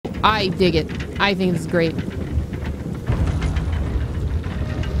I dig it. I think this is great.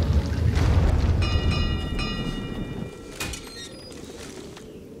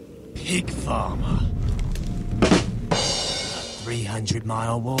 Pig farmer. A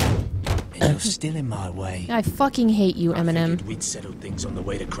 300-mile walk. And you're still in my way. I fucking hate you, I Eminem. figured we'd settle things on the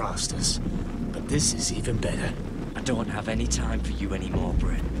way to Crasters. But this is even better. I don't have any time for you anymore,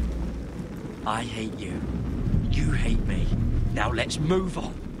 Britt. I hate you. You hate me. Now let's move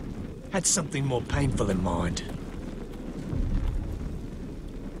on. Had something more painful in mind.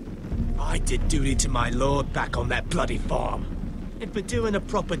 I did duty to my lord back on that bloody farm. And for doing a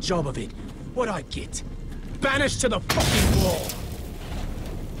proper job of it, what'd I get? Banished to the fucking wall!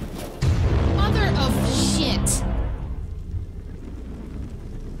 Mother of shit.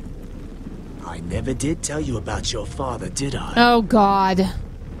 I never did tell you about your father, did I? Oh, God.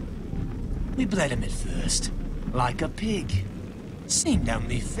 We bled him at first, like a pig. Seemed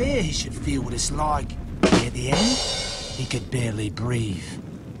only fair he should feel what it's like. Near the end, he could barely breathe.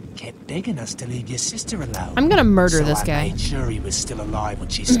 Kept begging us to leave your sister alone. I'm gonna murder this I guy. made sure he was still alive when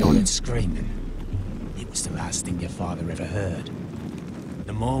she started screaming. It was the last thing your father ever heard.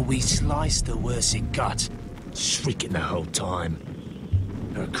 The more we sliced, the worse it got. Shrieking the whole time.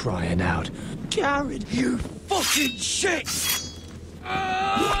 Her crying out, "Garrett, you fucking shit!"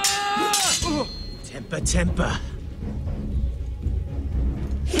 Temper, temper.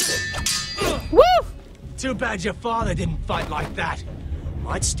 Woo! Too bad your father didn't fight like that.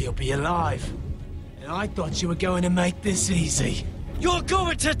 I'd still be alive. And I thought you were going to make this easy. You're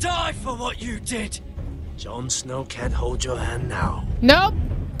going to die for what you did! Jon Snow can't hold your hand now. Nope.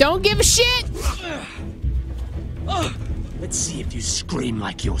 Don't give a shit. Let's see if you scream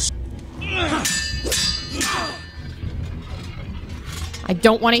like you're... I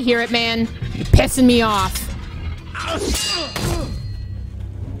don't want to hear it, man. You're pissing me off.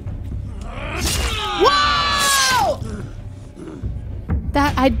 Whoa!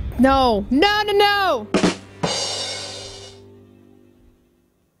 That no. No, no, no!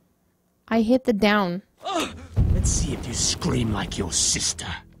 I hit the down. Let's see if you scream like your sister.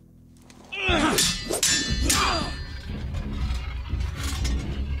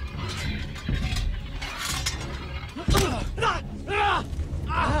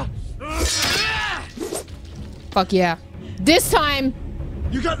 Fuck yeah. This time!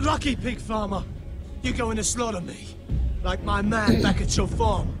 You got lucky, pig farmer. You're going to slaughter me. Like my man back at your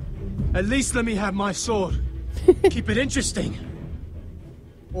farm. At least let me have my sword. Keep it interesting.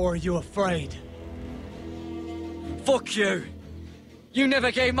 Or are you afraid? Fuck you! You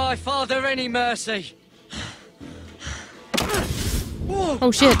never gave my father any mercy!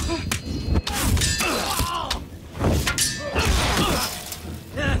 Oh shit.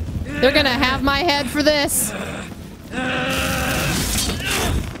 They're gonna have my head for this.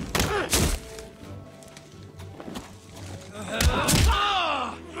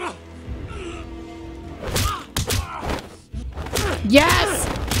 Yes!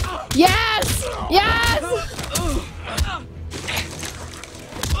 Yes! Yes!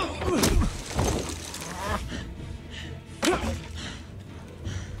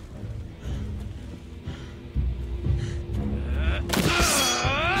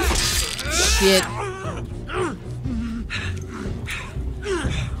 Shit.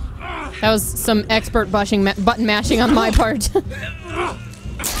 That was some expert button mashing on my part.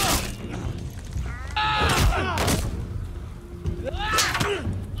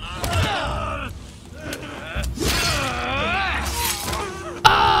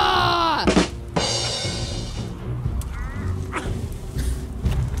 Ah!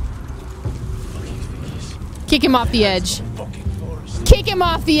 Kick him off the edge. Kick him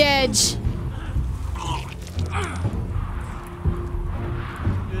off the edge.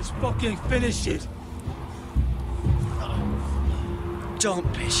 Just fucking finish it.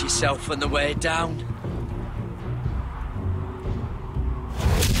 Don't piss yourself on the way down.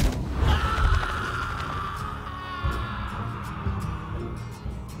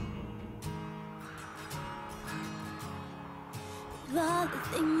 All the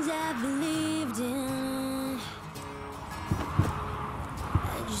things I believed in,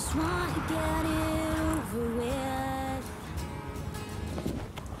 I just want to get it over with.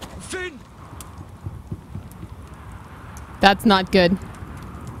 Finn! That's not good.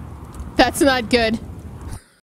 That's not good.